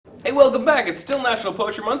Hey, welcome back! It's still National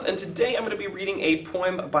Poetry Month, and today I'm going to be reading a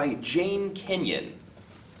poem by Kenyon.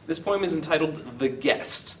 This poem is entitled The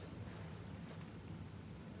Guest.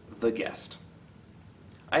 The Guest.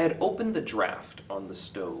 I had opened the draft on the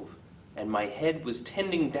stove, and my head was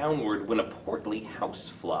tending downward when a portly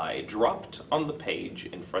housefly dropped on the page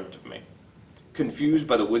in front of me. Confused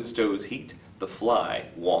by the wood stove's heat, the fly,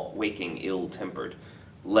 waking ill-tempered,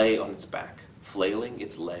 lay on its back, flailing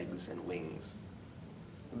its legs and wings.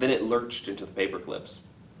 Then it lurched into the paper clips.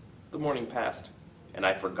 The morning passed, and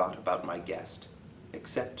I forgot about my guest,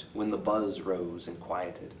 except when the buzz rose and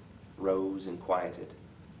quieted,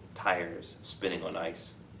 tires spinning on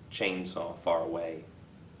ice, chainsaw far away,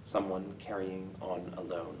 someone carrying on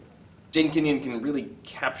alone. Kenyon can really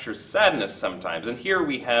capture sadness sometimes, and here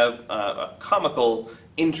we have a comical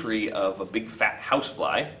entry of a big fat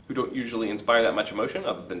housefly, who don't usually inspire that much emotion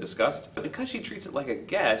other than disgust. But because she treats it like a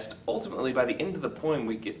guest, ultimately by the end of the poem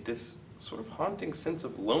we get this sort of haunting sense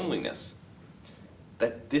of loneliness,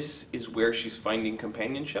 that this is where she's finding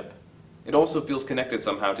companionship. It also feels connected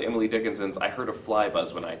somehow to Emily Dickinson's I Heard a Fly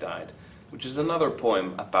Buzz When I Died, which is another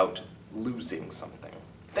poem about losing something.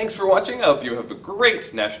 Thanks for watching. I hope you have a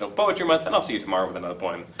great National Poetry Month, and I'll see you tomorrow with another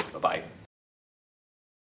poem. Bye-bye.